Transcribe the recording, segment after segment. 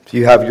If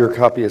you have your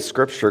copy of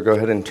Scripture, go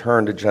ahead and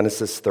turn to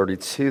Genesis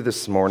 32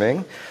 this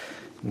morning.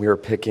 We are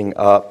picking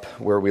up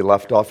where we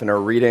left off in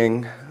our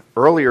reading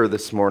earlier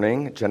this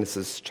morning,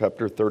 Genesis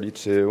chapter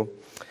 32.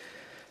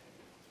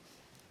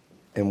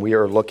 And we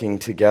are looking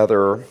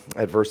together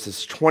at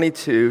verses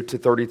 22 to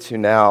 32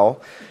 now,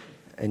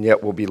 and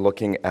yet we'll be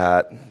looking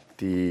at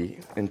the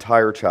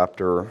entire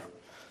chapter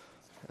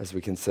as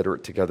we consider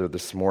it together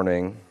this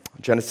morning.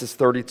 Genesis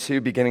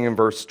 32, beginning in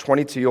verse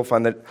 22, you'll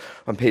find that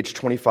on page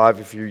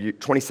 27 if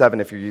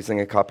you're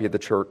using a copy of the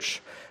church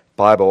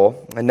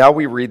Bible. And now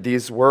we read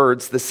these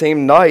words. The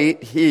same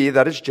night he,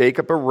 that is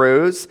Jacob,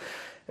 arose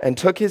and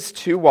took his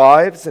 2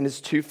 wives and his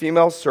 2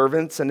 female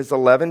servants and his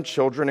 11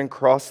 children and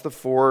crossed the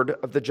ford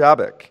of the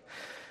Jabbok.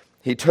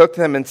 He took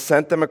them and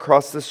sent them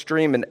across the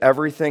stream and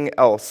everything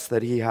else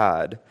that he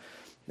had.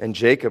 And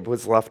Jacob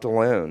was left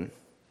alone.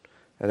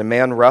 And a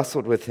man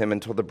wrestled with him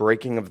until the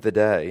breaking of the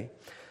day.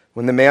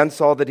 When the man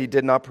saw that he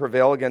did not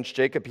prevail against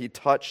Jacob, he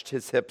touched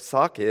his hip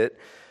socket,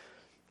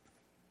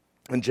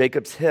 and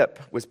Jacob's hip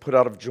was put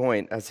out of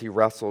joint as he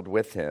wrestled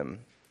with him.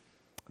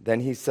 Then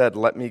he said,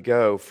 "Let me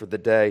go, for the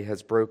day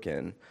has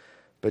broken."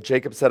 But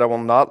Jacob said, "I will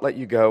not let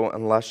you go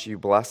unless you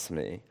bless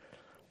me."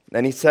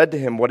 Then he said to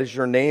him, "What is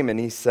your name?" And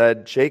he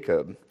said,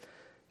 "Jacob."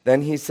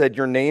 Then he said,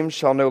 "Your name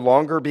shall no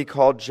longer be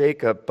called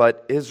Jacob,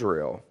 but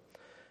Israel.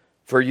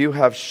 For you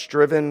have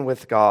striven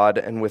with God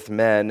and with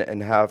men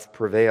and have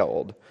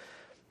prevailed."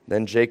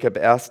 Then Jacob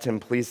asked him,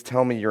 "Please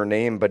tell me your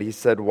name." But he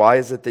said, "Why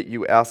is it that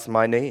you ask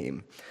my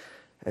name?"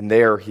 And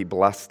there he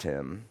blessed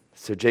him.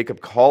 So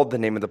Jacob called the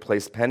name of the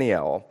place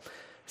Peniel,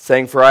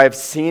 saying, "For I have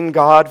seen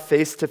God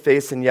face to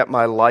face, and yet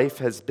my life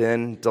has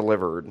been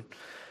delivered."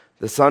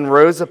 The sun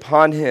rose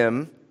upon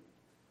him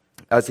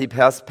as he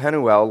passed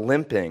Penuel,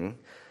 limping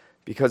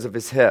because of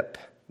his hip.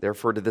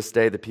 Therefore to this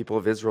day the people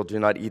of Israel do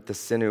not eat the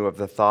sinew of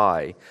the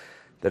thigh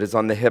that is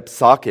on the hip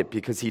socket,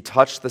 because he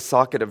touched the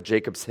socket of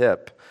Jacob's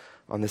hip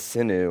on the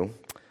sinew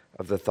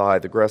of the thigh.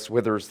 The grass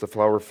withers, the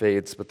flower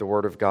fades, but the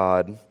word of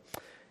God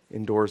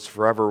endures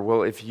forever.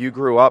 Well, if you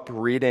grew up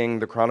reading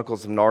the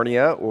Chronicles of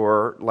Narnia,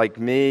 or like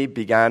me,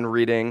 began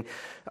reading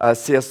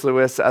C.S.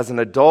 Lewis as an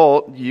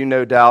adult, you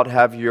no doubt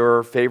have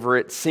your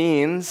favorite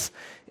scenes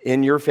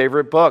in your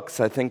favorite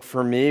books. I think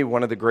for me,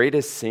 one of the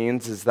greatest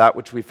scenes is that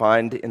which we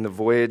find in The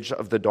Voyage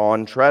of the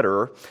Dawn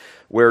Treader,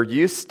 where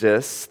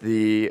Eustace,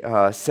 the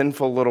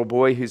sinful little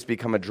boy who's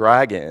become a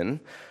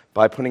dragon,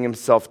 by putting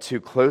himself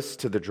too close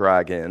to the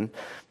dragon,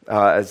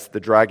 as the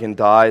dragon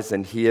dies,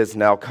 and he is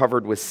now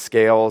covered with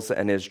scales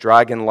and is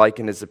dragon-like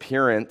in his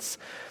appearance,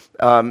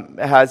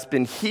 has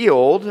been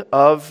healed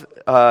of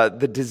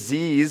the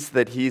disease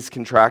that he's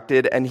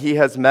contracted, and he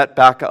has met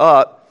back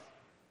up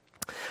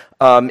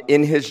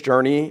in his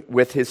journey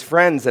with his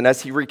friends. And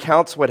as he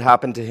recounts what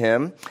happened to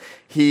him,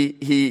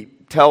 he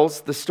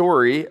tells the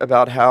story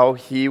about how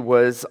he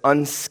was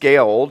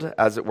unscaled,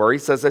 as it were. He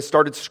says, "I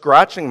started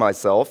scratching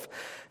myself,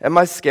 and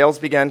my scales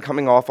began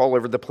coming off all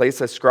over the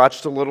place. I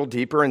scratched a little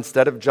deeper.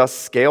 Instead of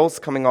just scales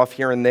coming off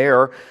here and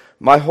there,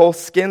 my whole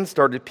skin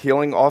started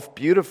peeling off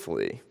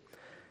beautifully."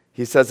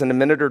 He says, "In a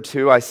minute or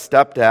two, I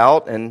stepped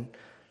out, and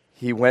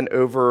he went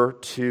over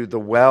to the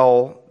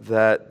well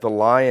that the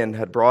lion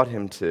had brought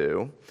him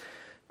to,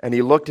 and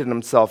he looked at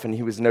himself, and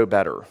he was no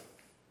better.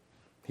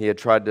 He had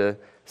tried to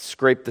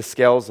scrape the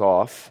scales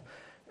off,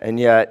 and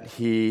yet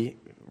he,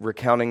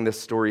 recounting this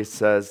story,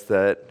 says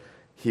that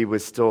he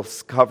was still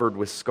covered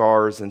with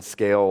scars and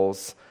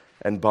scales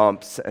and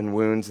bumps and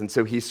wounds. And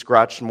so he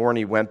scratched more and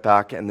he went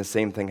back and the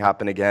same thing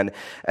happened again.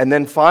 And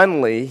then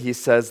finally, he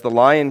says, the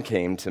lion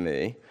came to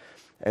me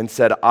and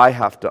said, 'I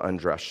have to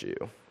undress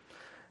you.'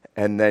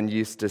 And then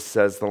Eustace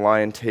says the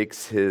lion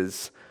takes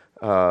his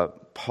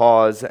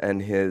paws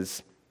and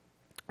his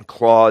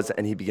claws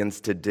and he begins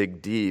to dig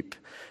deep.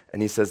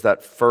 And he says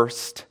that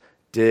first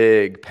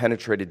dig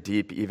penetrated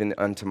deep even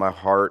unto my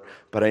heart,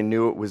 but I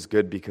knew it was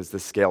good because the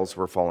scales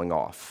were falling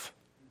off."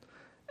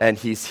 And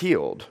he's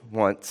healed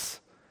once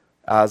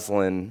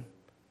Aslan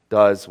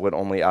does what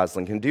only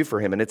Aslan can do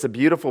for him. And it's a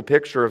beautiful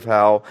picture of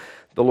how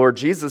the Lord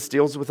Jesus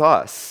deals with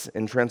us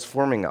in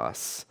transforming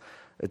us.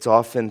 It's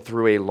often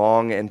through a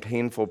long and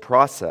painful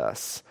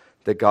process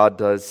that God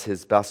does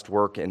his best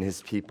work in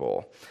his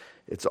people.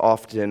 It's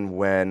often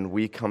when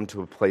we come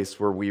to a place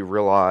where we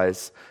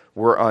realize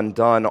we're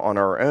undone on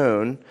our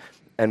own,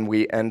 and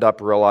we end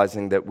up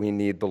realizing that we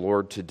need the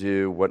Lord to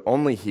do what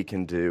only he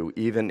can do,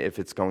 even if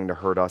it's going to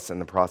hurt us in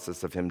the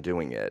process of him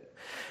doing it.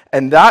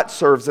 And that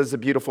serves as a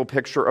beautiful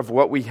picture of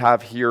what we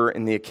have here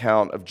in the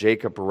account of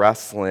Jacob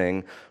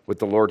wrestling with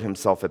the Lord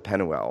himself at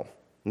Penuel.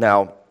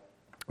 Now,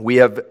 we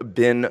have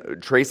been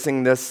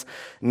tracing this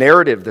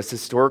narrative, this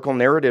historical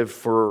narrative,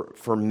 for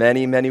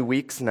many, many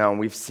weeks now. And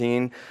we've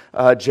seen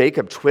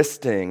Jacob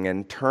twisting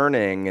and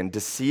turning and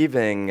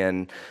deceiving,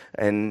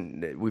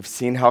 and we've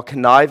seen how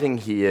conniving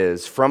he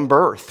is from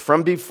birth,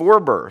 from before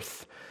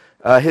birth.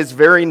 His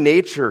very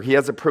nature, he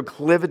has a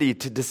proclivity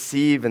to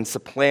deceive and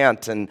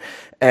supplant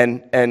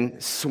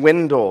and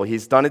swindle.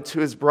 He's done it to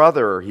his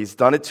brother. He's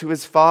done it to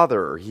his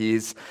father.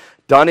 He's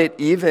done it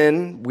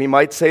even, we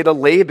might say, to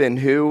Laban,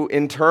 who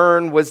in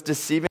turn was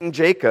deceiving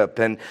Jacob.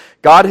 And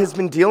God has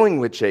been dealing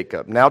with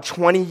Jacob. Now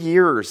 20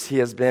 years he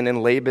has been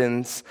in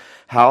Laban's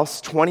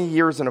house, 20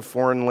 years in a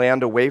foreign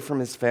land, away from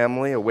his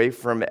family, away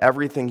from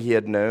everything he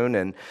had known,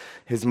 and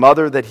his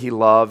mother that he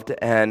loved.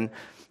 And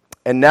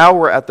now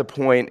we're at the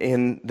point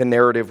in the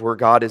narrative where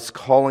God is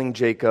calling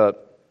Jacob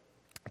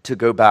to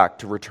go back,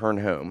 to return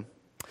home.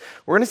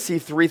 We're going to see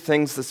three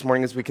things this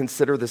morning as we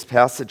consider this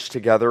passage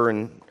together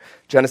in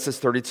Genesis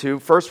 32.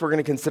 First, we're going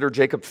to consider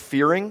Jacob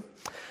fearing.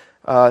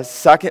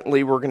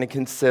 Secondly, we're going to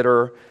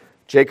consider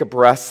Jacob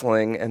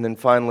wrestling. And then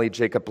finally,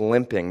 Jacob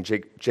limping.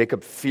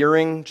 Jacob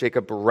fearing,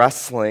 Jacob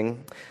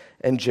wrestling,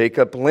 and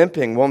Jacob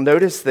limping. Well,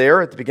 notice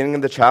there at the beginning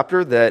of the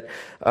chapter that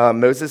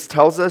Moses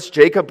tells us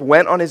Jacob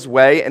went on his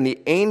way and the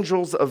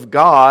angels of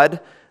God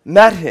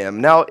met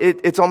him. Now,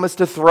 it's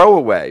almost a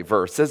throwaway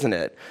verse, isn't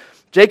it?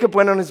 Jacob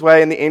went on his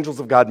way, and the angels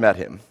of God met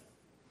him.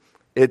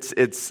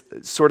 It's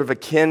sort of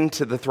akin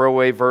to the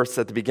throwaway verse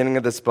at the beginning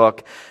of this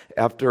book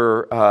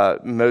after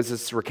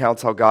Moses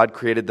recounts how God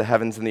created the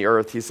heavens and the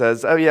earth. He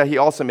says, oh yeah, he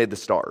also made the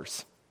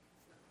stars.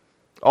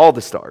 All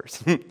the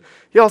stars.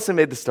 He also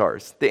made the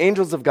stars. The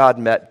angels of God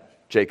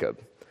met Jacob.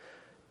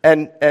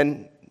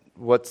 And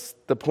what's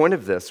the point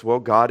of this? Well,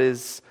 God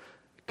is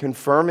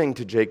confirming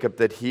to Jacob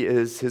that he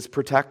is his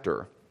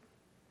protector.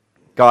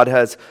 God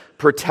has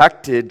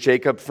protected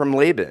Jacob from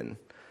Laban.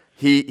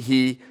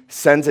 He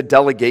sends a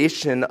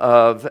delegation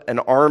of an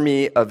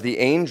army of the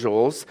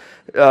angels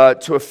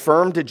to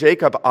affirm to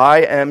Jacob,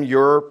 I am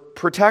your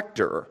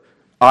protector.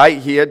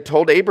 He had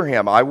told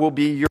Abraham, I will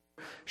be your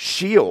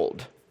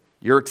shield,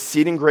 your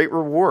exceeding great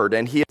reward.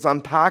 And he is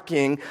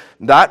unpacking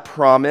that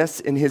promise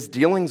in his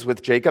dealings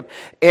with Jacob.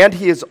 And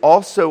he is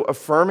also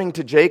affirming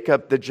to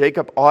Jacob that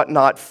Jacob ought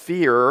not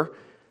fear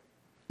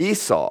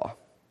Esau.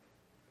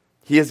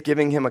 He is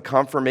giving him a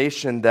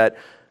confirmation that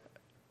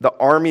the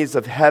armies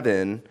of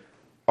heaven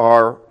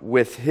are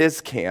with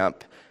his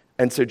camp.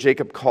 And so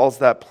Jacob calls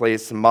that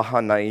place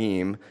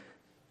Mahanaim,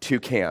 two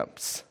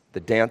camps,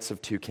 the dance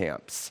of two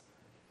camps.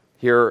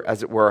 Here,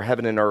 as it were,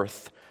 heaven and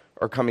earth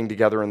are coming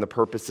together in the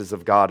purposes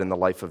of God in the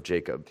life of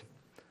Jacob.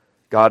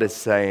 God is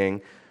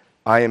saying,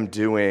 I am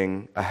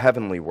doing a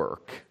heavenly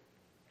work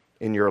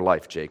in your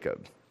life,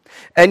 Jacob.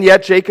 And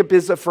yet Jacob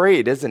is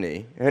afraid, isn't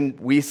he? And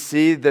we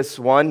see this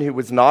one who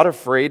was not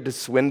afraid to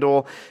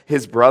swindle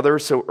his brother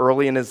so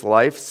early in his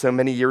life, so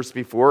many years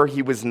before.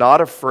 He was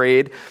not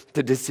afraid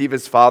to deceive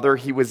his father.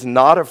 He was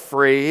not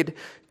afraid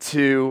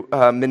to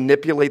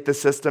manipulate the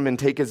system and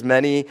take as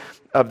many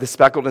of the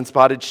speckled and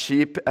spotted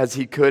sheep as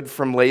he could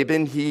from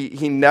Laban.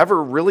 He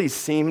never really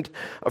seemed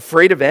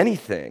afraid of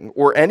anything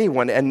or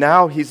anyone. And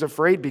now he's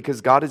afraid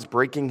because God is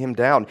breaking him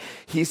down.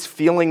 He's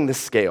feeling the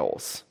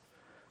scales.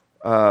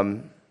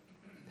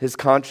 His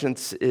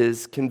conscience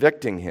is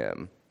convicting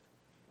him.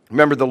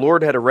 Remember, the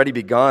Lord had already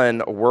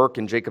begun a work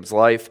in Jacob's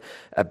life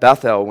at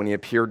Bethel when he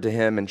appeared to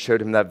him and showed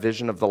him that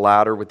vision of the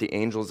ladder with the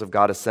angels of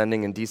God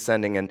ascending and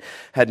descending, and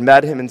had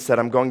met him and said,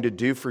 I'm going to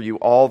do for you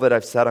all that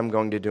I've said I'm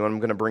going to do, and I'm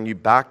going to bring you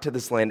back to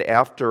this land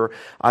after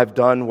I've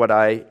done what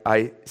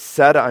I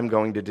said I'm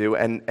going to do.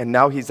 And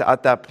now he's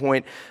at that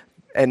point,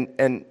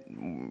 and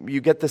you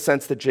get the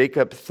sense that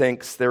Jacob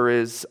thinks there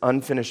is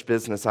unfinished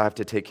business I have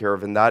to take care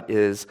of, and that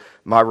is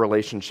my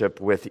relationship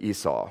with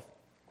Esau.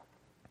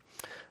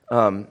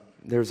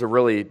 There's a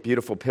really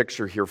beautiful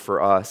picture here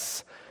for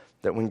us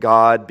that when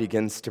God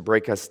begins to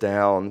break us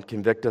down,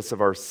 convict us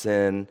of our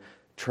sin,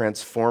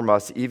 transform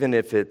us, even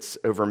if it's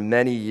over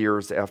many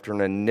years after an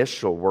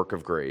initial work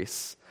of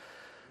grace,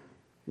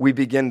 we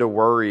begin to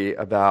worry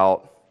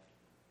about,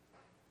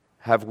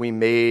 have we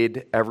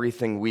made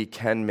everything we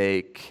can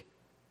make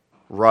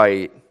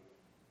right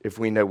if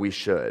we know we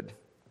should?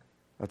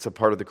 That's a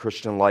part of the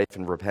Christian life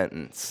and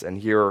repentance. And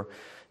here,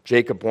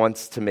 Jacob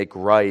wants to make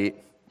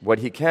right what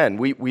he can.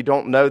 We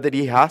don't know that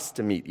he has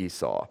to meet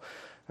Esau.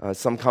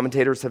 Some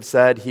commentators have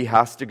said he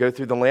has to go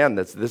through the land.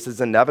 This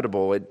is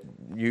inevitable.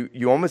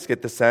 You almost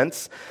get the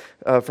sense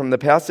from the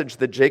passage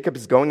that Jacob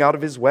is going out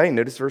of his way.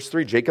 Notice verse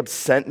 3. Jacob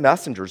sent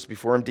messengers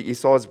before him to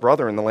Esau his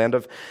brother in the land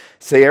of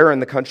Seir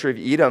in the country of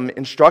Edom,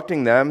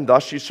 instructing them,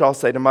 thus you shall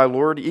say to my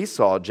lord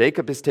Esau.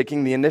 Jacob is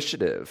taking the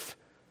initiative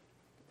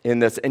in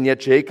this, and yet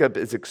Jacob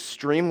is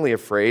extremely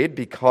afraid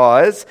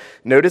because,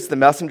 notice the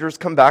messengers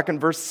come back in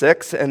verse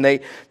 6, and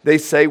they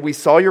say, we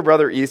saw your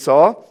brother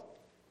Esau.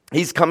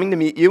 He's coming to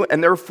meet you,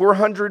 and there are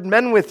 400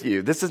 men with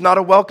you. This is not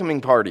a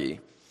welcoming party.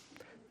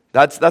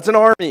 That's an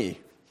army.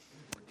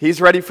 He's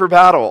ready for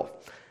battle.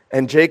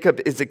 And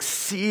Jacob is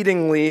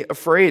exceedingly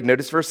afraid.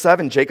 Notice verse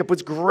 7. Jacob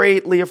was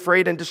greatly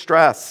afraid and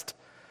distressed.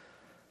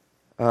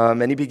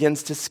 And he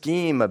begins to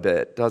scheme a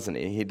bit, doesn't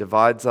he? He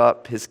divides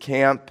up his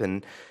camp,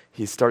 and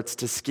he starts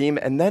to scheme.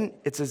 And then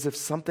it's as if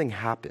something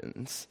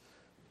happens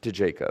to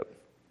Jacob.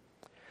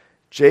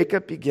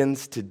 Jacob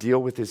begins to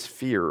deal with his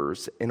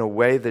fears in a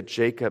way that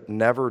Jacob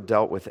never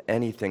dealt with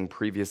anything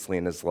previously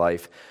in his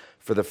life.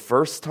 For the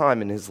first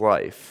time in his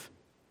life,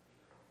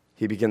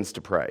 he begins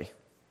to pray.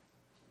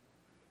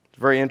 It's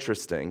very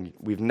interesting.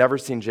 We've never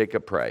seen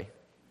Jacob pray.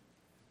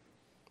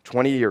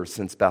 20 years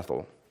since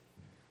Bethel.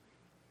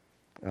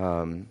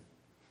 This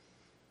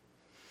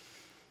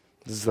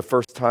is the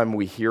first time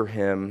we hear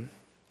him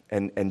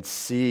and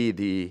see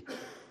the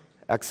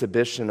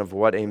exhibition of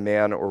what a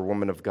man or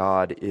woman of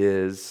God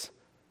is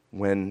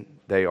when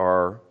they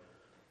are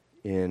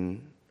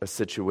in a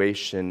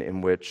situation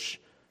in which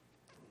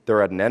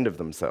they're at an end of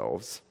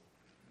themselves,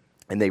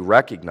 and they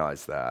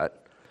recognize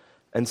that,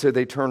 and so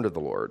they turn to the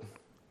Lord.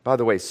 By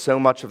the way, so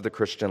much of the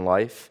Christian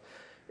life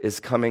is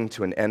coming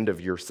to an end of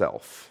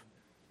yourself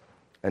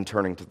and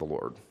turning to the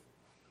Lord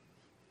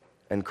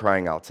and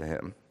crying out to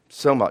him.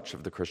 So much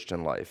of the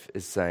Christian life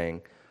is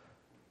saying,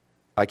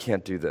 I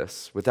can't do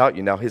this without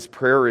you. Now, his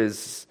prayer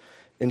is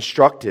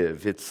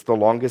instructive. It's the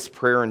longest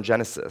prayer in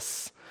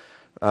Genesis.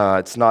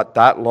 It's not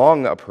that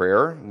long a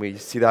prayer. We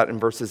see that in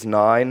verses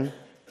 9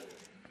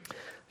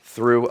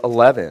 through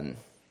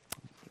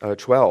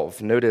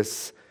 12.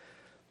 Notice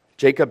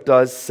Jacob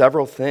does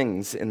several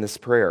things in this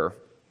prayer.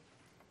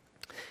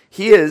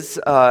 He is,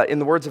 in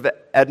the words of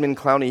Edmund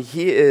Clowney,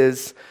 he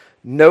is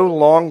no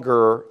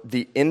longer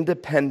the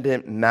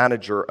independent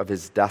manager of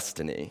his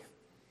destiny.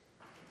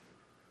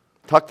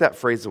 Tuck that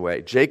phrase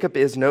away. Jacob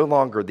is no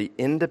longer the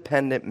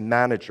independent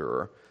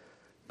manager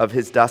of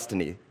his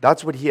destiny.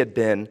 That's what he had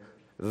been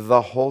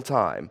the whole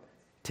time,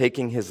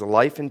 taking his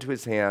life into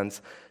his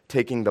hands,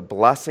 taking the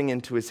blessing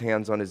into his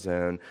hands on his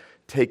own,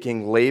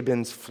 taking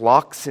Laban's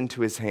flocks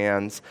into his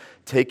hands,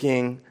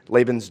 taking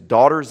Laban's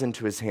daughters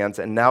into his hands,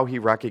 and now he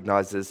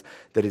recognizes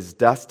that his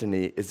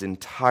destiny is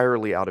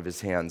entirely out of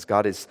his hands.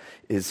 God is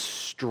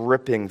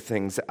stripping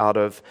things out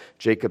of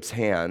Jacob's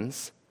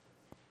hands.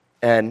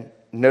 And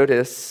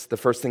notice the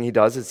first thing he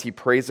does is he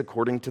prays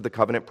according to the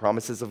covenant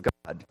promises of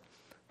God.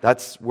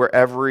 That's where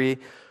every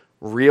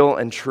real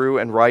and true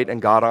and right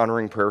and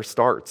God-honoring prayer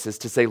starts, is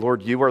to say,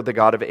 Lord, you are the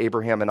God of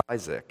Abraham and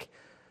Isaac.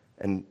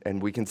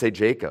 And we can say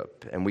Jacob,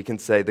 and we can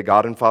say the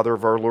God and Father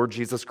of our Lord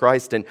Jesus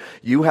Christ, and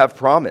you have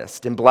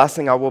promised, in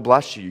blessing I will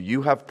bless you.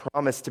 You have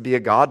promised to be a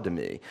God to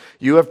me.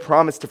 You have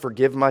promised to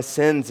forgive my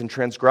sins and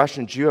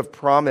transgressions. You have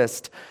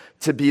promised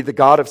to be the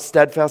God of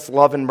steadfast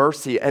love and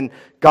mercy. And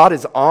God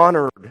is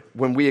honored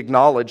when we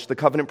acknowledge the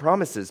covenant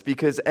promises,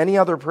 because any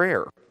other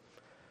prayer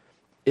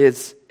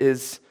is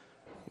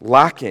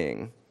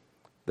lacking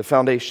the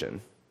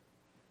foundation.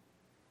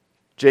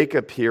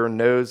 Jacob here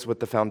knows what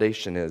the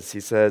foundation is.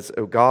 He says,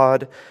 O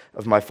God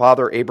of my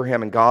father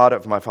Abraham and God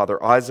of my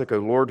father Isaac, O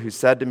Lord, who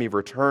said to me,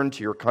 return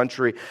to your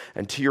country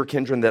and to your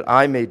kindred that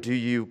I may do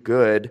you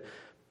good,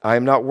 I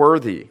am not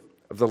worthy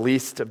of the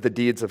least of the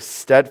deeds of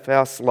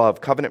steadfast love,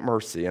 covenant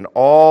mercy, and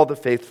all the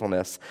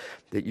faithfulness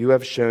that you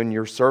have shown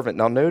your servant.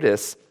 Now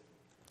notice,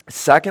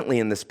 secondly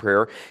in this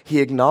prayer,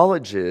 he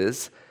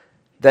acknowledges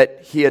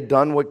that he had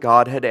done what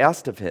God had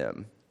asked of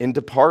him in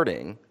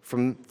departing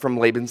from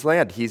Laban's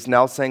land. He's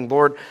now saying,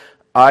 Lord,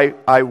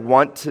 I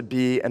want to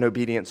be an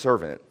obedient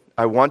servant.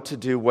 I want to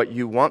do what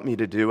you want me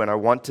to do, and I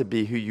want to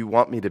be who you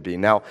want me to be.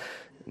 Now,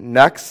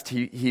 next,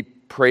 he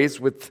prays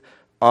with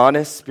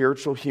honest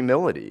spiritual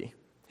humility.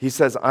 He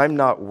says, I'm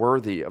not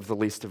worthy of the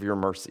least of your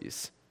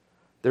mercies.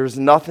 There's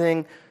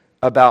nothing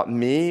about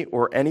me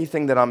or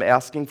anything that I'm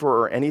asking for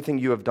or anything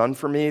you have done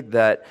for me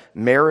that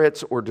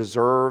merits or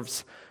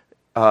deserves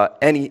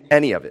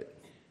any of it.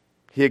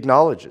 He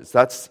acknowledges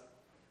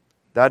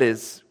that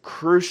is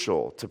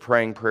crucial to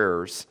praying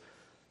prayers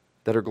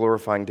that are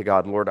glorifying to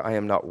God. Lord, I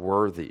am not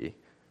worthy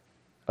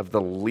of the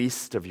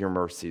least of your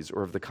mercies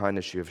or of the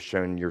kindness you have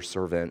shown your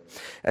servant.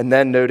 And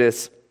then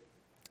notice,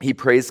 he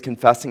prays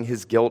confessing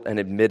his guilt and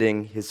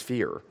admitting his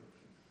fear.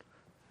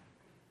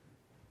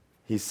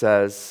 He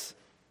says,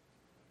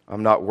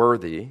 I'm not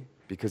worthy,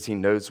 because he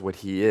knows what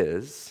he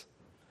is.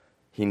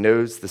 He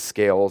knows the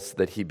scales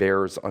that he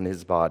bears on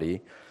his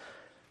body.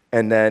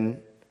 And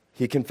then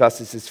he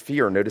confesses his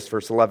fear. Notice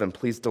verse 11,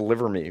 please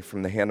deliver me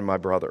from the hand of my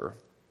brother,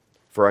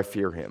 for I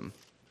fear him.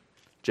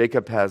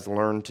 Jacob has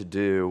learned to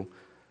do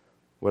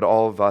what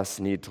all of us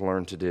need to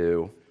learn to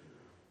do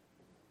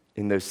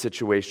in those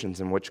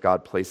situations in which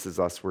God places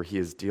us where he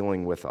is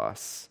dealing with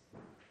us,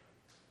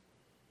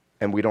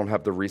 and we don't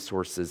have the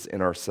resources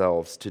in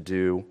ourselves to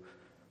do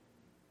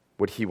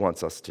what he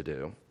wants us to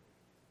do.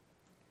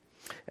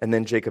 And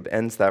then Jacob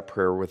ends that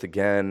prayer with,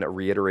 again, a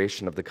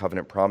reiteration of the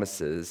covenant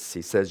promises.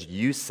 He says,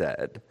 you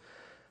said,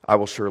 I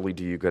will surely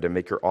do you good and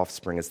make your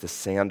offspring as the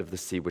sand of the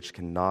sea, which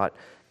cannot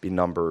be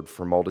numbered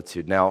for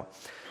multitude. Now,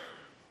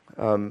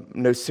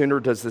 no sooner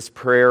does this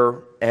prayer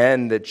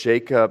end that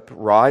Jacob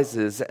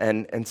rises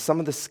and some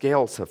of the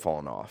scales have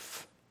fallen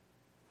off.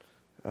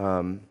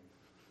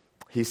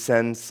 He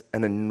sends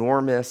an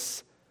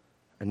enormous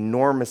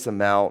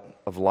amount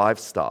of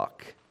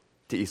livestock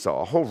to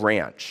Esau, a whole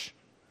ranch.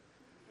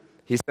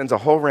 He sends a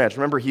whole ranch.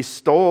 Remember, he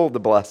stole the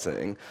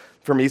blessing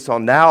from Esau.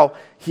 Now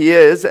he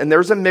is, and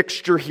there's a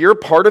mixture here.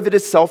 Part of it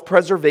is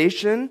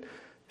self-preservation.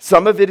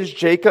 Some of it is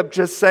Jacob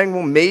just saying,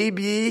 well,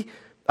 maybe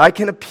I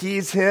can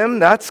appease him.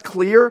 That's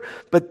clear.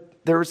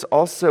 But there's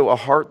also a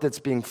heart that's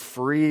being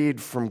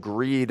freed from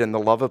greed and the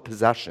love of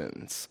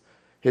possessions.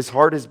 His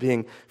heart is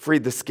being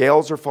freed. The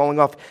scales are falling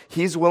off.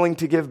 He's willing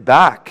to give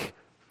back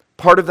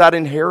part of that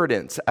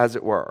inheritance, as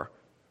it were.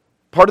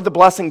 Part of the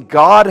blessing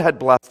God had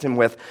blessed him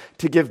with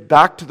to give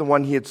back to the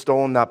one he had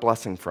stolen that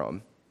blessing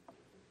from.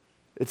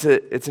 It's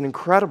an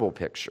incredible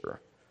picture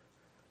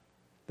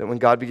that when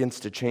God begins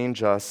to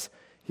change us,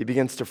 he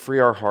begins to free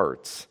our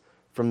hearts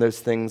from those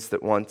things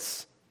that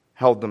once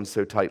held them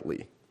so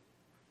tightly.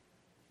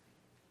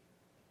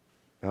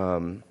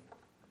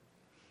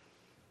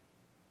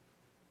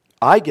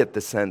 I get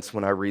the sense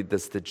when I read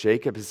this that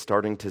Jacob is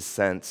starting to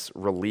sense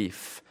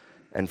relief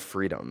and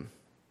freedom.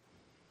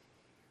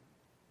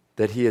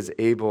 That he is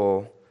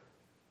able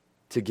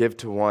to give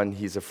to one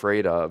he's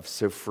afraid of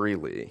so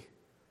freely,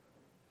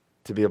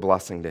 to be a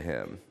blessing to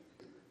him.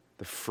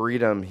 The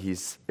freedom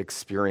he's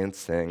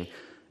experiencing,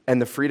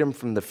 and the freedom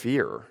from the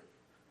fear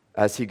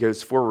as he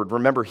goes forward.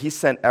 Remember, he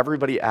sent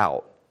everybody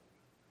out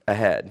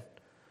ahead,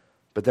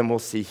 but then we'll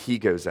see he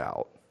goes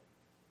out.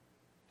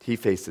 He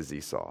faces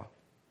Esau.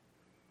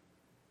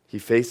 He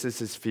faces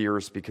his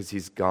fears because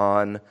he's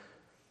gone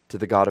to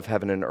the God of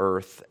heaven and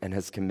earth and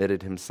has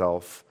committed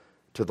himself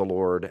to the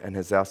Lord and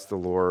has asked the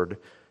Lord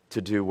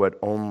to do what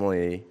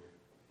only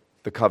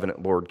the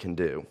covenant Lord can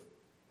do.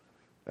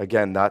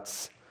 Again,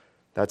 that's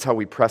how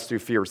we press through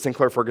fear.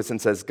 Sinclair Ferguson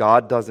says,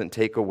 God doesn't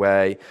take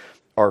away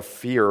our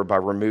fear by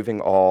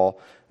removing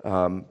all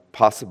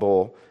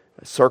possible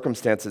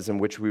circumstances in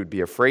which we would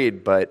be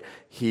afraid, but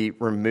he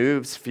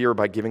removes fear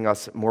by giving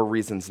us more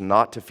reasons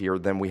not to fear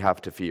than we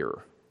have to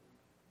fear.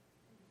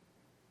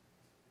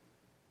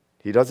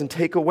 He doesn't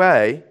take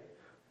away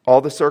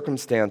all the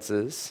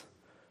circumstances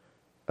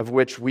of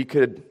which we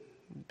could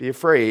be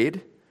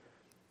afraid,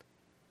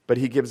 but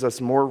he gives us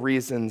more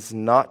reasons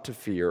not to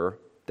fear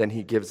than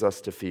he gives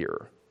us to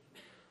fear.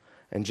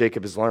 And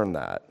Jacob has learned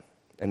that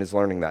and is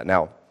learning that.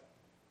 Now,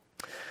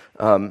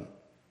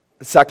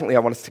 secondly, I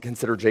want us to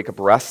consider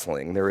Jacob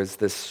wrestling. There is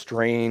this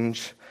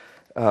strange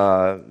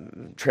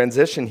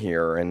transition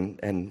here,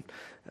 and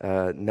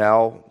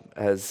now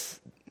as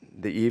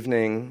the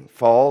evening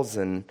falls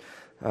and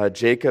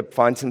Jacob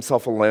finds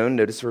himself alone.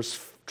 Notice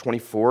verse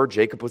 24,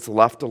 Jacob was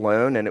left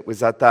alone, and it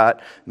was at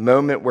that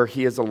moment where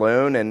he is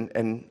alone,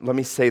 and let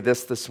me say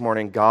this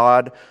morning,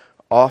 God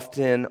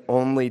often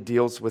only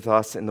deals with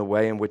us in the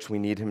way in which we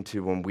need him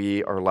to when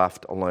we are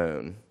left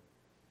alone,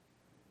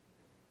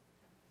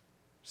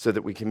 so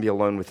that we can be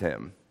alone with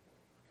him.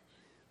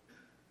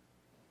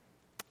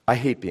 I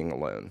hate being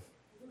alone.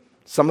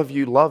 Some of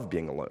you love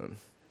being alone.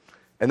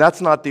 And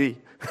that's not the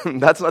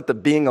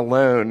being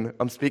alone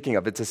I'm speaking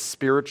of. It's a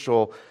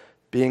spiritual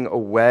being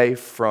away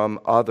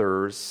from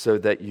others so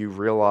that you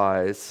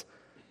realize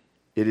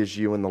it is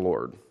you and the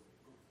Lord.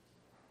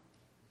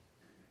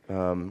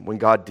 When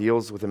God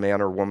deals with a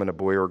man or woman, a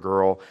boy or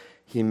girl,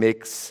 he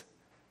makes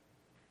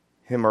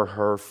him or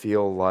her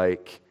feel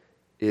like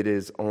it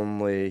is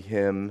only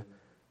him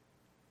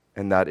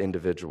and that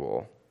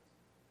individual,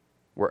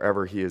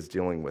 wherever he is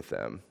dealing with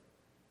them.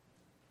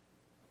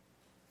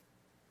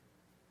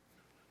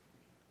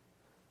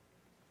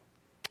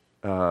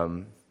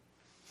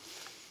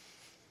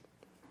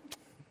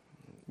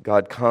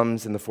 God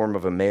comes in the form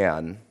of a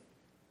man.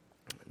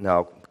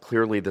 Now,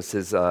 clearly this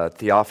is a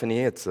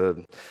theophany. It's a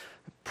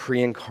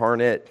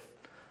pre-incarnate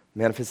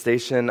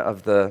manifestation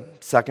of the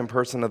second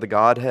person of the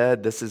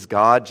Godhead. This is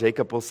God.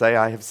 Jacob will say,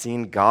 I have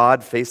seen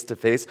God face to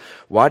face.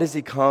 Why does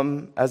he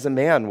come as a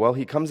man? Well,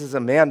 he comes as a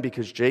man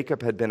because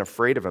Jacob had been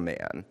afraid of a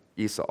man,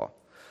 Esau.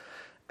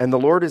 And the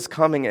Lord is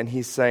coming and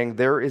he's saying,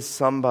 there is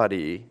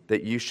somebody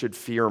that you should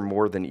fear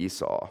more than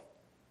Esau.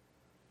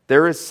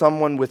 There is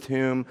someone with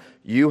whom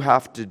you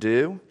have to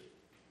do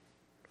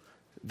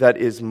that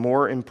is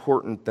more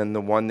important than the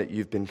one that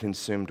you've been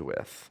consumed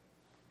with.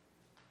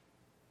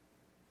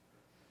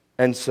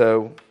 And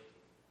so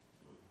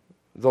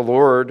the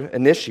Lord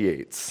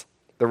initiates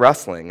the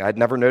wrestling. I'd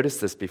never noticed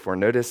this before.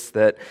 Notice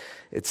that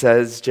it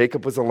says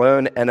Jacob was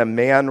alone and a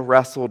man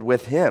wrestled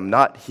with him.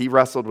 Not he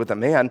wrestled with a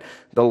man.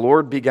 The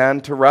Lord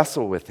began to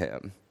wrestle with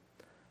him.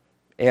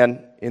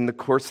 And in the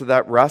course of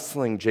that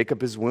wrestling,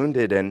 Jacob is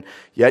wounded, and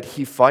yet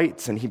he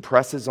fights and he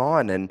presses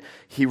on, and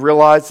he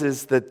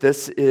realizes that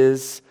this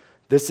is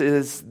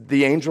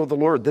the angel of the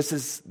Lord. This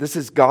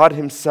is God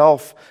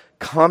himself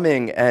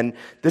coming, and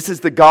this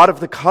is the God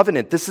of the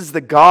covenant. This is the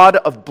God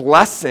of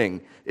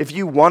blessing. If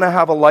you want to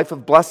have a life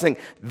of blessing,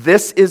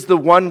 this is the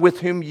one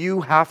with whom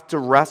you have to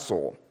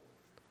wrestle.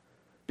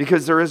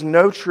 Because there is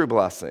no true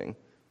blessing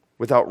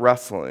without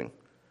wrestling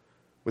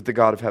with the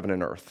God of heaven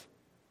and earth.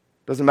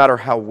 Doesn't matter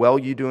how well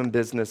you do in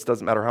business,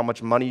 doesn't matter how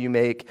much money you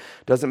make,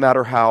 doesn't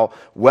matter how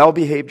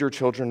well-behaved your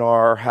children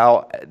are,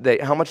 how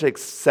much they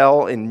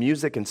excel in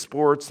music and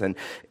sports, and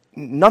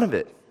none of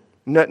it.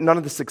 None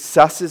of the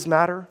successes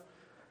matter.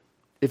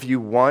 If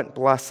you want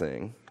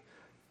blessing,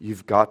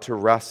 you've got to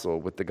wrestle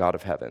with the God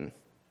of heaven,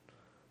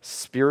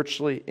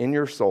 spiritually in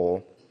your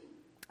soul,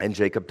 and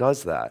Jacob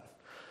does that.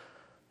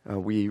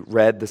 We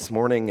read this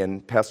morning,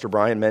 and Pastor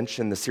Brian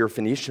mentioned the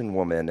Syrophoenician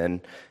woman,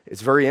 and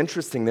it's very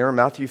interesting there in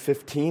Matthew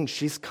 15,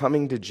 she's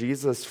coming to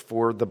Jesus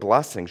for the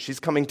blessing. She's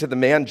coming to the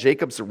man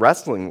Jacob's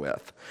wrestling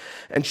with,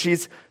 and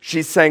she's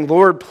saying,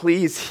 Lord,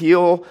 please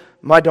heal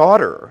my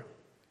daughter.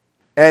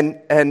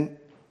 And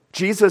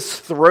Jesus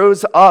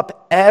throws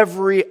up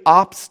every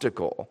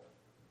obstacle.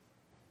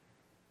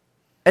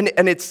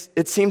 And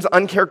it seems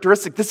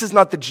uncharacteristic. This is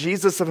not the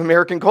Jesus of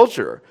American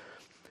culture.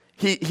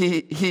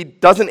 He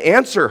doesn't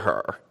answer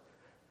her.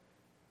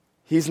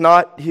 He's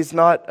not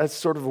a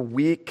sort of a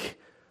weak,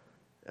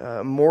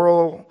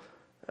 moralistic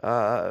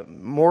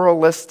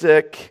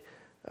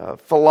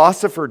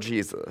philosopher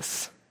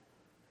Jesus.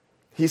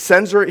 He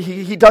sends her.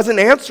 He doesn't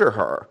answer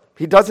her.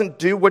 He doesn't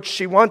do what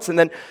she wants, and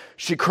then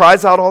she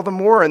cries out all the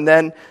more. And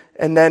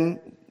then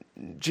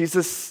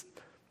Jesus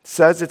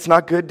says it's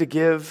not good to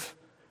give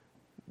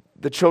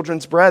the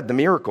children's bread, the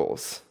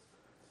miracles,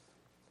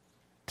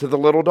 to the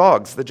little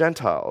dogs, the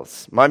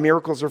Gentiles. My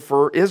miracles are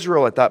for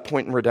Israel at that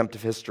point in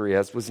redemptive history,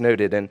 as was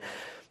noted. And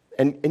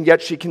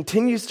yet she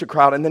continues to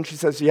cry out, and then she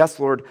says, yes,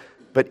 Lord,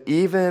 but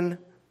even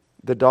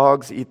the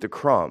dogs eat the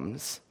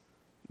crumbs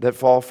that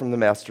fall from the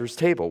master's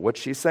table. What's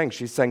she saying?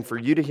 She's saying, for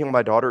you to heal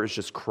my daughter is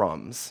just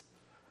crumbs.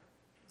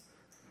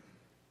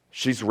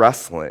 She's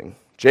wrestling.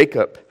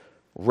 Jacob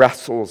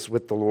wrestles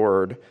with the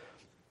Lord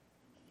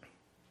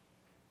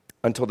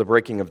until the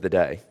breaking of the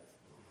day.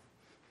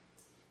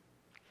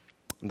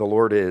 The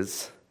Lord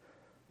is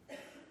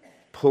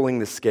pulling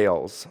the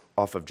scales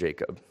off of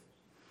Jacob.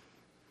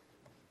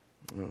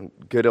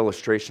 Good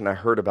illustration I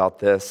heard about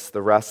this,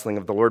 the wrestling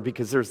of the Lord,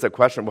 because there's the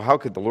question, well, how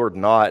could the Lord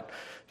not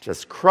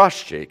just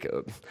crush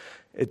Jacob?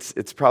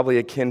 It's probably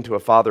akin to a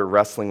father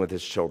wrestling with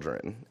his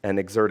children and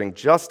exerting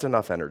just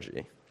enough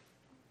energy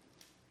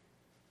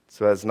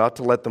so as not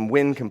to let them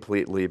win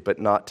completely, but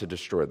not to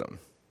destroy them.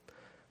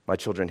 My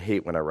children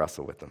hate when I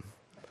wrestle with them.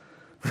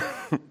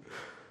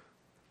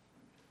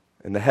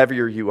 And the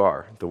heavier you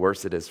are, the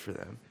worse it is for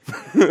them.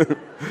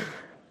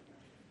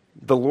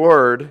 The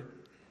Lord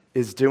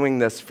is doing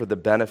this for the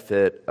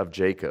benefit of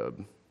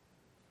Jacob.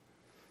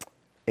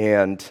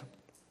 And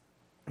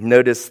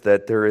notice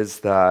that there is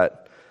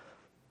that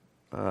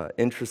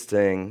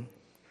interesting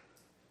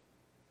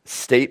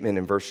statement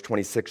in verse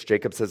 26.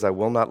 Jacob says, I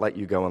will not let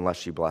you go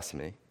unless you bless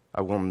me.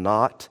 I will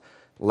not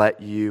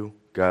let you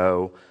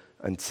go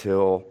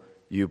until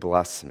you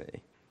bless me.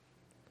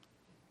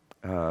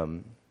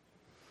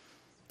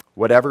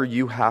 Whatever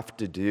you have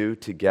to do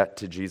to get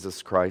to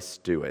Jesus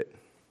Christ, do it.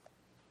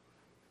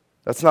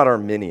 That's not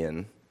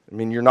Arminian. I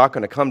mean, you're not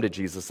going to come to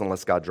Jesus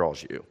unless God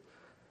draws you.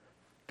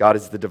 God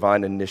is the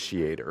divine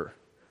initiator.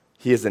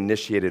 He has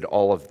initiated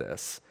all of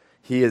this.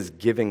 He is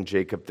giving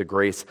Jacob the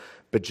grace,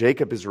 but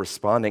Jacob is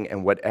responding,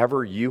 and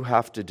whatever you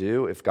have to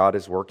do, if God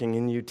is working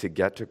in you to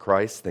get to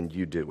Christ, then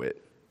you do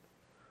it.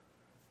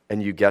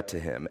 And you get to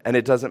him. And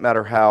it doesn't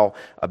matter how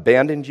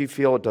abandoned you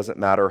feel. It doesn't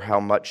matter how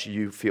much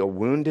you feel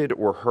wounded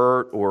or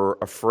hurt or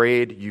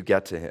afraid. You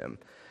get to him.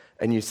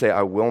 And you say,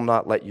 I will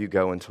not let you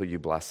go until you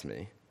bless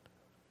me.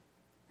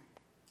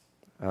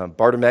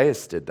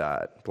 Bartimaeus did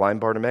that.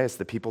 Blind Bartimaeus,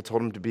 the people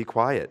told him to be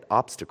quiet.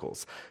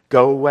 Obstacles.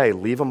 Go away.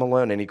 Leave him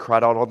alone. And he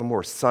cried out all the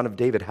more, Son of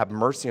David, have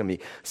mercy on me.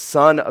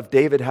 Son of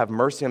David, have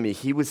mercy on me.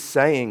 He was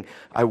saying,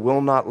 I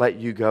will not let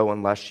you go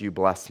unless you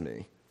bless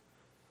me.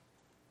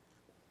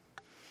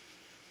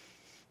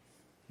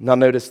 Now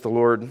notice the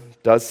Lord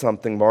does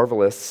something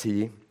marvelous.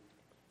 He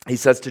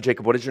says to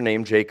Jacob, what is your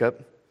name,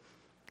 Jacob?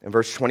 In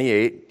verse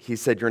 28, he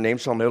said, your name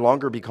shall no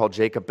longer be called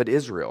Jacob, but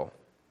Israel.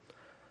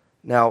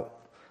 Now,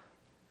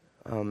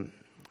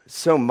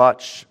 so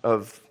much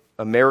of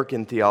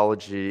American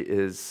theology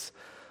is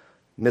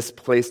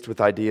misplaced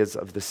with ideas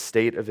of the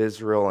state of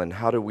Israel and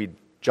how do we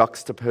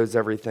juxtapose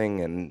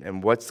everything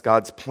and what's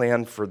God's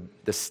plan for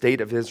the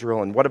state of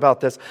Israel and what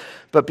about this?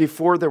 But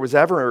before there was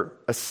ever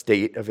a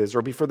state of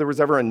Israel, before there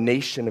was ever a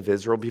nation of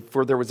Israel,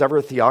 before there was ever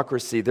a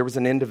theocracy, there was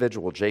an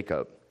individual,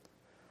 Jacob.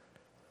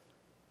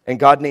 And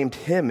God named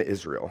him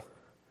Israel.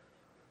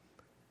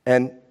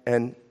 And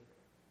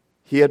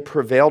he had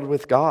prevailed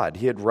with God.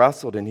 He had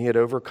wrestled and he had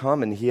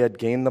overcome and he had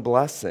gained the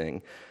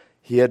blessing.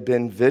 He had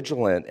been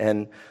vigilant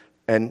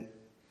and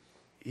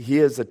he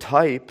is a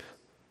type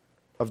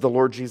of the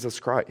Lord Jesus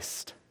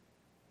Christ.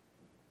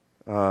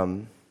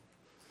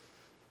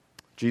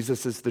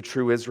 Jesus is the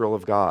true Israel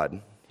of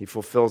God. He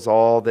fulfills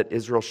all that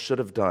Israel should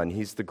have done.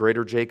 He's the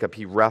greater Jacob.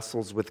 He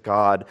wrestles with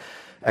God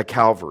at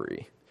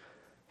Calvary.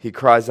 He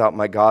cries out,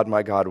 my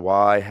God,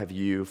 why have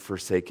you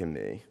forsaken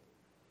me?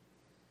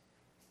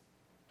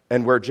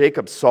 And where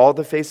Jacob saw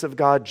the face of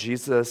God,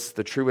 Jesus,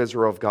 the true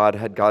Israel of God,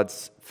 had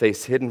God's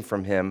face hidden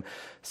from him,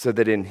 so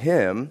that in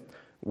him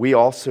we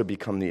also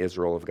become the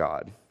Israel of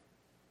God.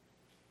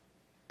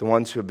 The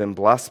ones who have been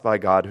blessed by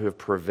God, who have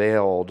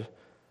prevailed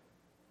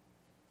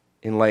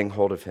in laying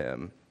hold of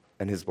him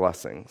and his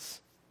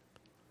blessings.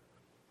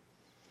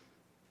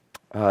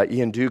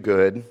 Ian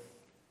Duguid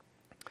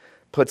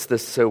puts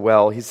this so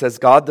well. He says,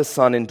 God the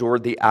Son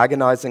endured the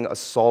agonizing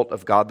assault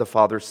of God the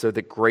Father so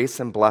that grace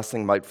and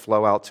blessing might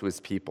flow out to his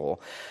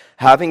people.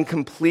 Having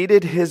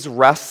completed his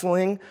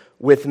wrestling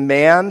with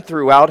man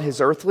throughout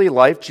his earthly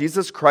life.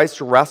 Jesus Christ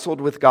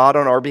wrestled with God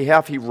on our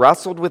behalf. He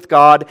wrestled with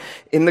God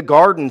in the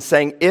garden,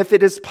 saying, if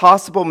it is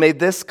possible, may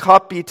this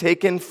cup be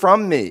taken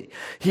from me.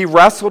 He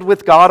wrestled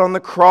with God on the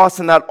cross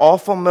in that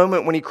awful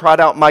moment when he cried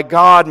out, my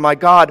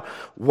God,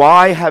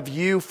 why have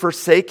you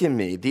forsaken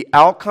me? The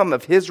outcome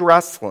of his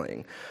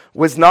wrestling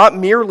was not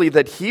merely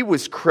that he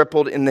was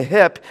crippled in the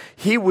hip,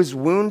 he was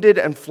wounded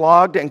and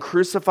flogged and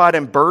crucified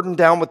and burdened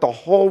down with the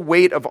whole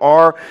weight of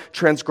our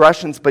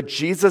transgressions. But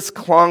Jesus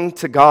clung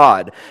to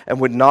God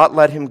and would not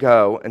let him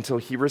go until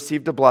he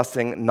received a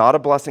blessing, not a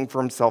blessing for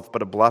himself,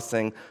 but a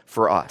blessing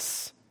for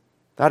us.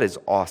 That is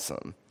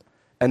awesome.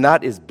 And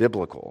that is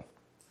biblical.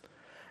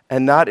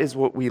 And that is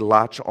what we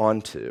latch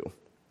onto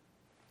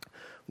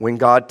when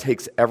God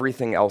takes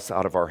everything else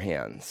out of our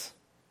hands.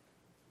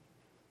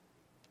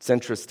 It's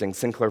interesting.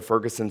 Sinclair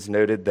Ferguson's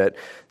noted that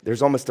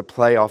there's almost a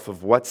play off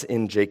of what's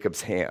in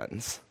Jacob's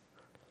hands.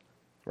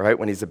 Right?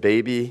 When he's a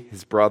baby,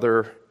 his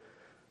brother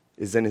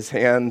is in his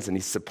hands and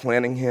he's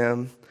supplanting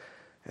him.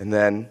 And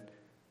then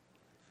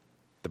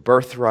the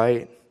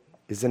birthright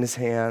is in his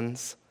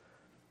hands.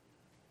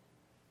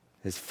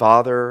 His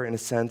father, in a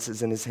sense,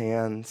 is in his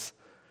hands.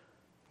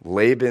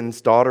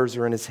 Laban's daughters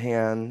are in his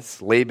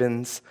hands.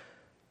 Laban's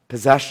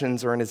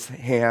possessions are in his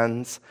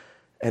hands.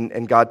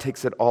 And God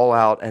takes it all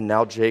out, and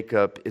now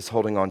Jacob is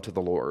holding on to the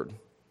Lord.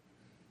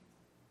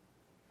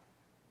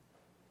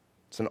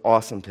 It's an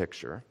awesome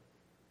picture,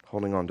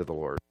 holding on to the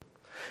Lord.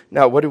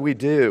 Now, what do we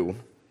do?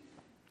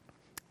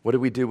 What do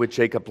we do with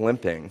Jacob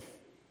limping?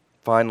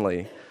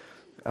 Finally,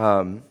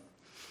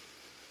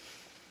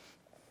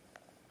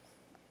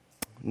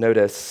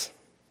 notice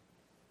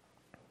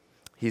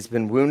he's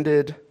been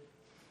wounded,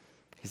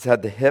 he's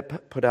had the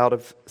hip put out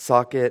of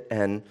socket,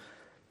 and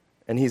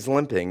he's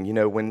limping. You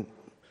know,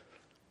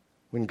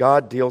 when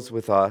God deals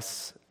with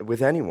us,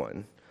 with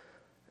anyone,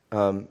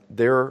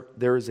 there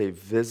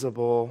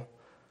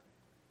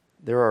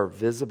are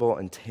visible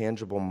and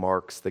tangible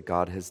marks that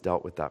God has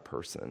dealt with that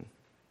person.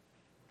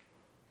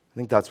 I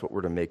think that's what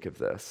we're to make of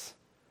this.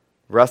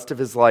 The rest of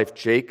his life,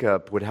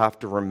 Jacob would have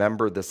to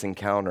remember this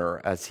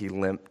encounter as he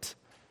limped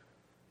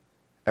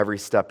every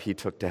step he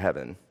took to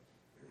heaven.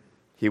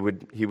 He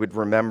would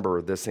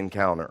remember this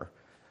encounter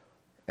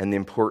and the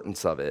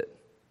importance of it.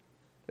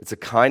 It's a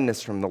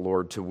kindness from the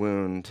Lord to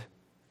wound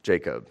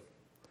Jacob.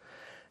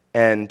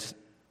 And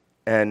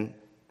when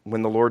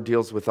the Lord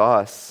deals with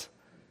us,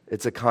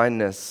 it's a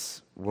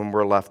kindness when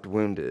we're left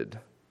wounded.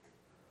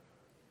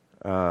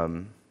 I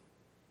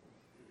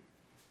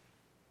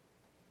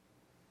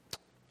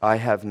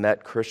have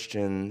met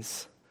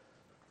Christians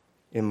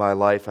in my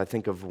life. I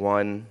think of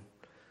one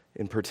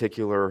in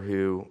particular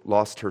who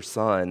lost her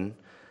son,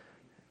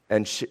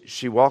 and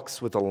she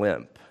walks with a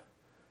limp.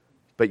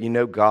 But you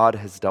know God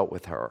has dealt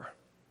with her.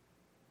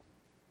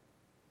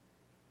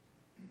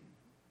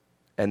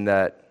 And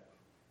that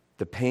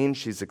the pain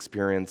she's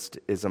experienced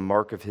is a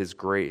mark of his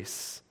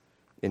grace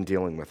in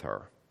dealing with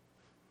her.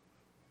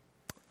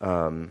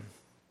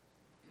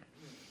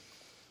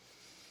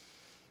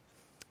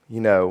 You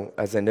know,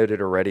 as I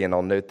noted already, and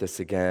I'll note this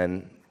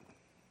again,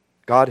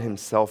 God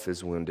himself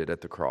is wounded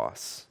at the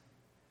cross.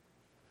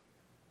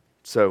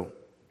 So,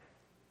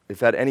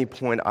 if at any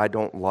point I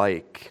don't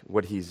like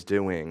what he's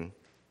doing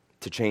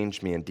to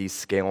change me and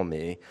descale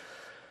me,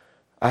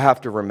 I have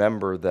to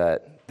remember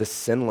that the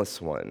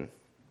sinless one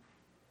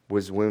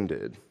was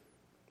wounded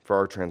for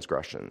our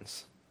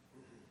transgressions.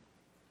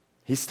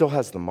 He still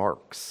has the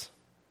marks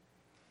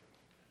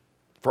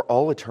for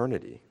all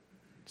eternity.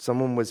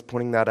 Someone was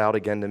pointing that out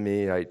again to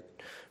me. I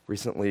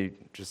recently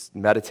just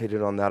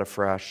meditated on that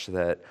afresh,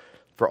 that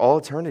for all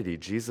eternity,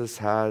 Jesus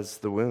has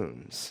the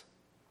wounds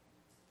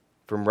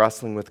from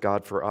wrestling with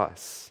God for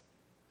us,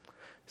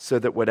 so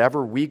that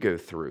whatever we go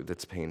through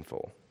that's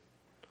painful,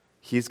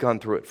 he's gone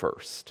through it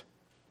first.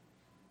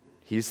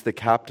 He's the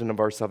captain of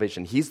our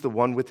salvation. He's the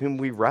one with whom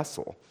we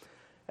wrestle.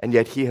 And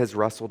yet he has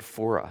wrestled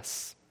for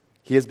us.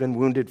 He has been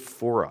wounded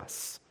for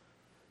us.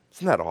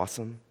 Isn't that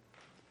awesome?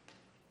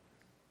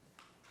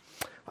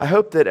 I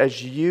hope that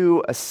as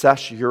you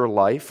assess your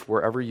life,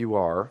 wherever you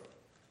are,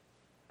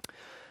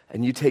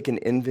 and you take an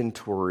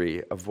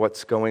inventory of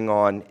what's going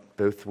on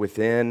both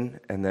within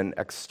and then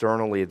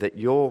externally, that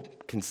you'll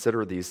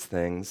consider these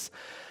things,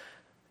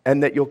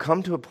 and that you'll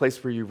come to a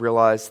place where you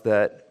realize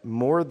that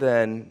more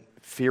than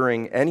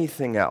fearing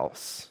anything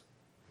else,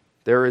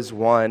 there is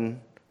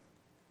one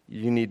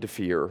you need to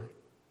fear,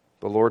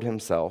 the Lord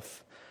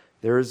himself.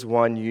 There is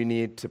one you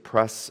need to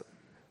press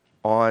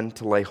on,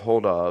 to lay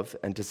hold of,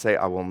 and to say,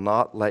 I will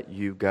not let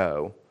you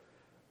go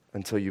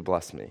until you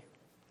bless me.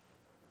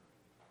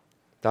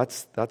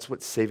 That's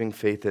what saving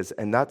faith is,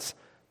 and that's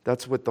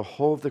what the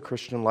whole of the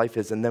Christian life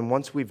is. And then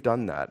once we've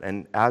done that,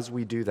 and as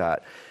we do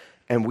that,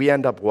 and we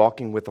end up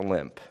walking with a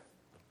limp,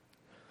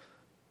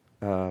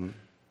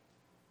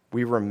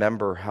 we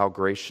remember how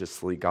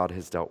graciously God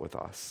has dealt with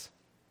us.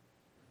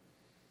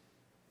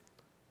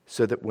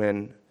 So that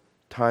when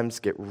times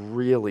get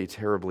really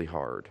terribly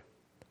hard,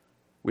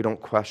 we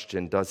don't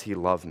question, does he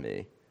love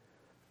me?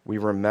 We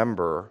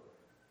remember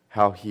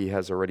how he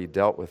has already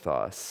dealt with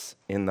us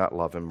in that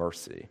love and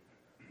mercy.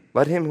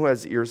 Let him who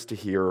has ears to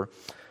hear,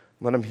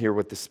 let him hear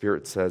what the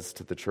Spirit says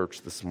to the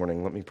church this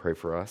morning. Let me pray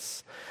for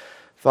us.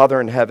 Father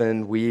in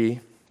heaven, we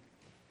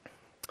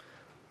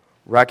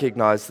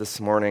recognize this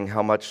morning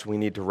how much we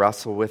need to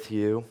wrestle with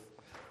you,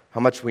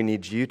 how much we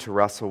need you to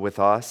wrestle with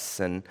us,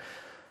 and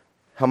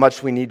how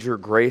much we need your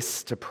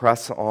grace to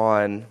press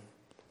on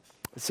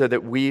so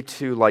that we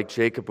too, like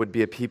Jacob, would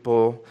be a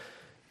people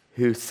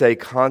who say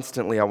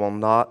constantly, I will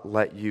not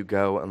let you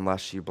go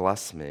unless you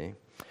bless me.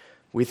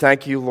 We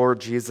thank you,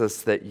 Lord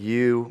Jesus, that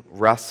you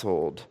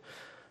wrestled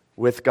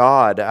with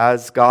God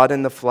as God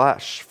in the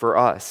flesh for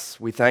us.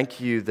 We thank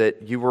you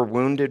that you were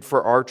wounded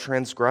for our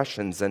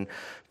transgressions and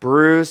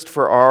bruised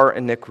for our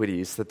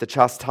iniquities, that the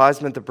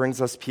chastisement that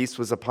brings us peace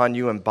was upon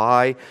you, and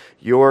by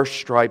your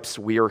stripes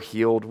we are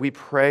healed. We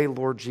pray,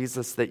 Lord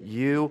Jesus, that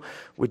you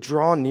would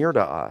draw near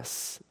to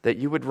us, that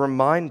you would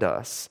remind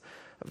us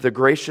of the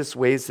gracious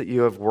ways that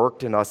you have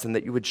worked in us, and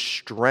that you would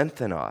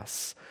strengthen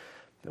us,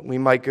 that we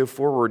might go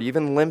forward,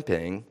 even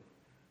limping,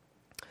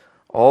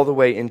 all the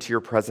way into your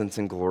presence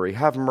and glory.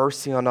 Have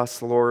mercy on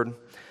us, Lord.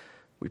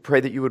 We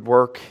pray that you would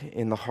work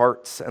in the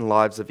hearts and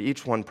lives of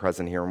each one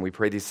present here, and we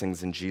pray these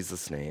things in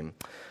Jesus' name.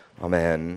 Amen.